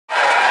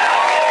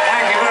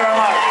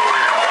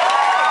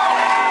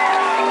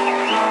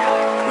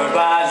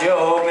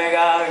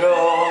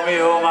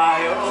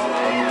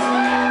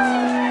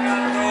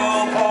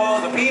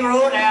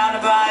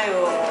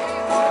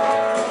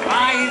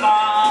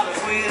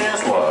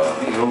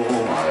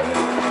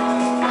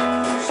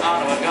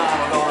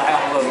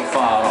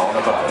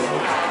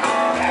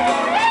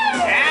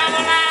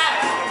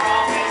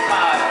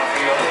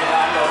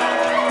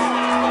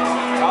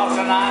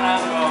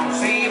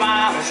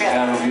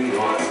Shadow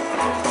wheel.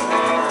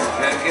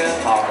 That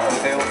guitar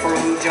fell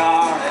through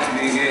jar and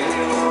began.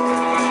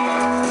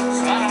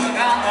 Son of a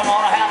gun, I'm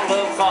gonna have a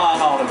little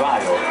fun on the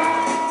viol.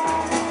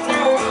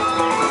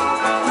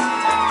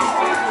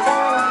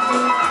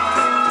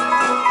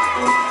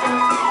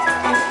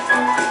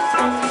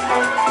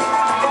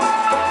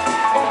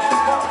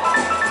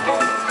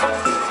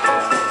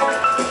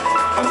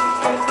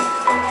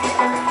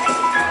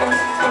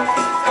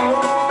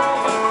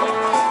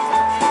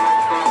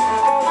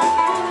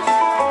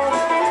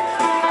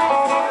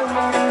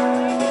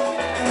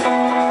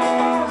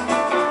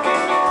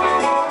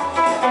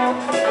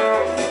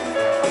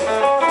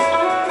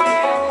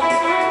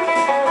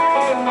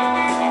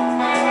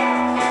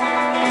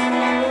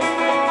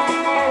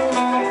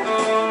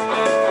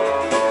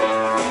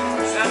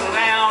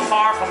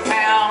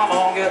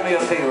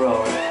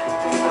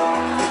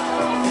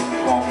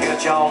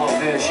 Y'all a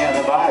fish in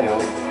the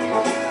bayou.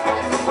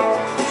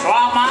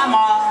 Swap my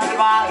mind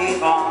by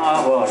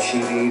Yvonne, what she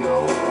need.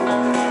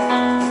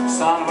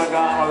 Son of a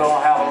gun, we're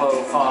gonna have a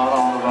little fun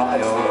on the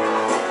bayou.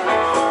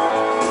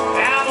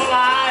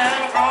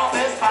 Jambalaya across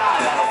this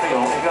pie, I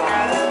feel me gun.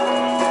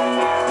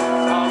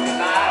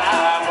 Tonight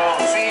I'm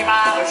gonna see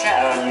my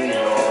shadow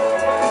wheel.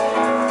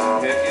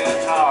 His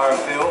guitar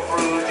fell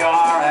through a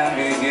jar and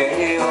be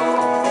gale.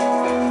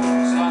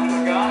 Son of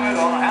a gun, we're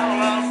gonna have a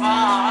little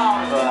fun on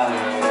the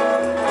bayou.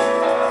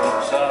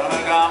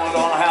 We're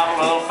gonna have a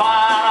little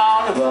fun on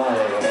the bayou.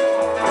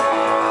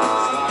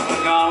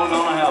 We're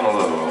gonna have a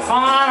little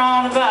fun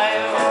on the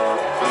bayou.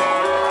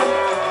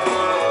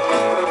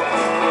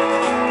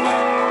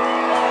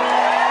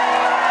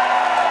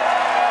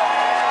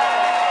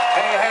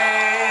 Hey,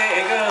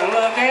 hey, good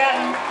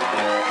looking.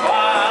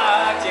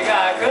 What you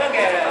got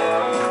cooking?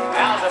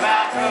 How's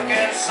about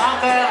cooking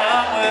something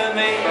up with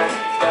me?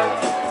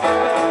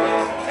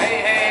 Hey,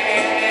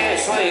 hey,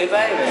 sweet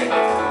baby.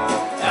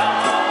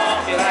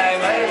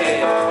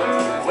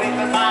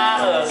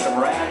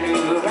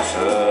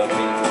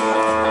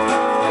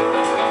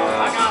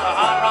 I got a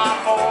hot rod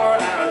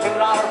Ford and a $2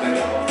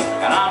 bill,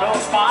 and I know a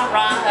spot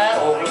right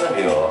over the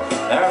hill.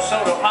 There's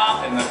soda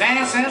pop and the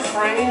dancing's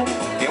free.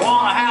 If you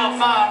wanna have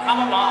fun,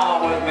 come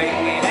along with me.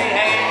 Hey,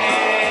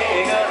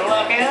 hey, good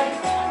looking.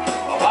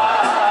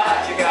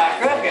 What you got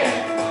cooking?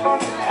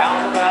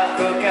 How's about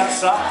cooking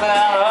something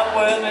up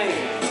with me?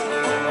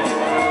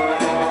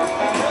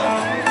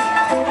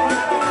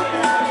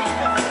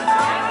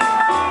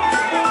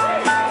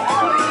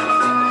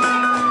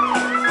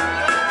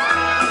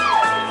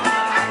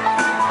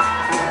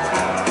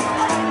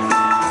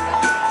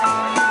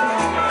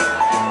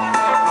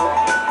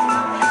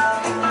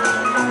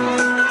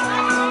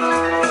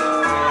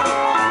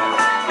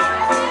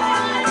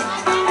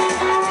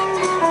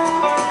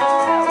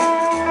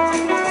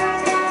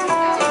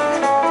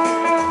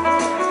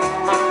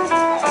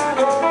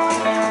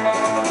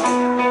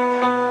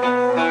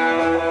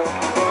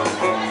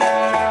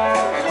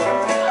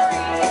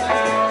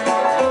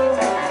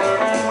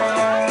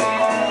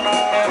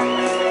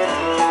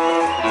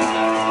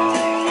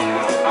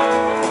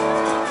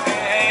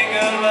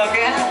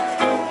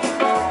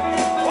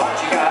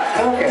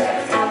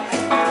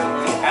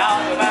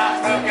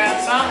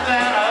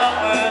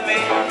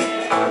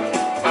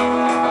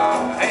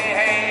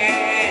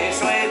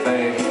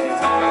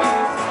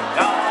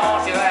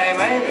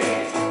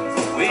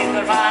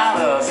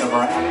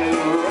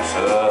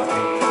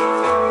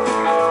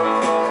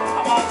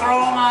 I'm gonna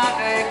throw my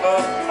day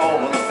book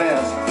over the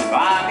fence.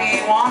 Buy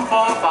me one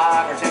for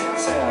 5 or 10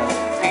 cents.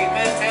 Keep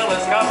it till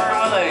it's covered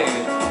with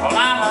age. Well,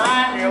 I'm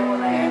writing your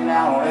name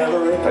down on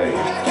every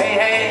page.